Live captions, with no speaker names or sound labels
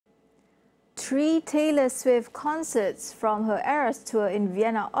3 Taylor Swift concerts from her Eras tour in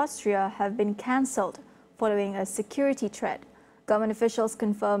Vienna, Austria have been cancelled following a security threat. Government officials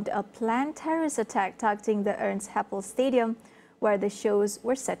confirmed a planned terrorist attack targeting the Ernst Happel Stadium, where the shows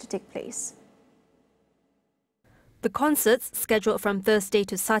were set to take place. The concerts, scheduled from Thursday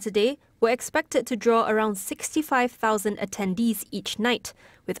to Saturday, were expected to draw around 65,000 attendees each night,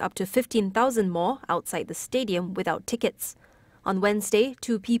 with up to 15,000 more outside the stadium without tickets. On Wednesday,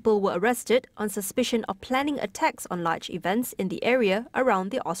 2 people were arrested on suspicion of planning attacks on large events in the area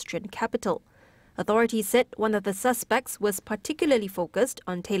around the Austrian capital. Authorities said one of the suspects was particularly focused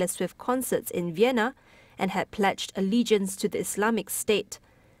on Taylor Swift concerts in Vienna and had pledged allegiance to the Islamic State.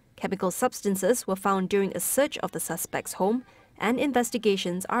 Chemical substances were found during a search of the suspect's home, and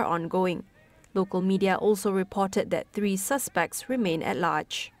investigations are ongoing. Local media also reported that 3 suspects remain at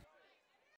large.